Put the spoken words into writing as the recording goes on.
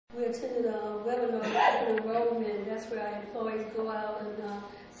We attended a webinar on open enrollment. That's where our employees go out and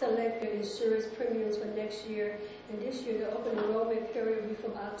select their insurance premiums for next year. And this year, the open enrollment period will be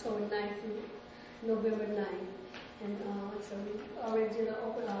from October 9th through November 9th. And so we already did an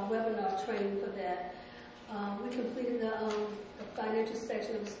open webinar training for that. We completed the financial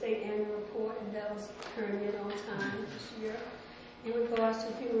section of the state annual report, and that was turned in on time this year. In regards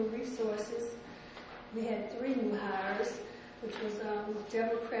to human resources, we had 3 new hires, which was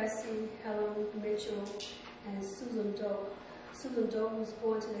Deborah Cressy, Helen Mitchell, and Susan Doak. Susan Doak was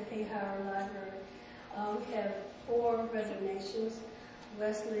going to the Hayhire Library. We have 4 resignations: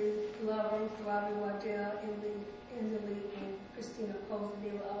 Wesley Glover, Robbie Waddell, Emily, and Christina Poser.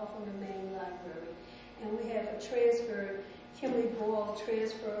 They were all from the main library. And we have a transfer. Kimberly Boyle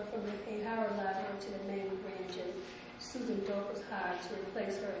transferred from the Hayhire Library to the main branch, and Susan Doak was hired to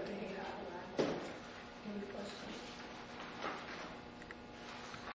replace her at the Hayhire Library. Any questions?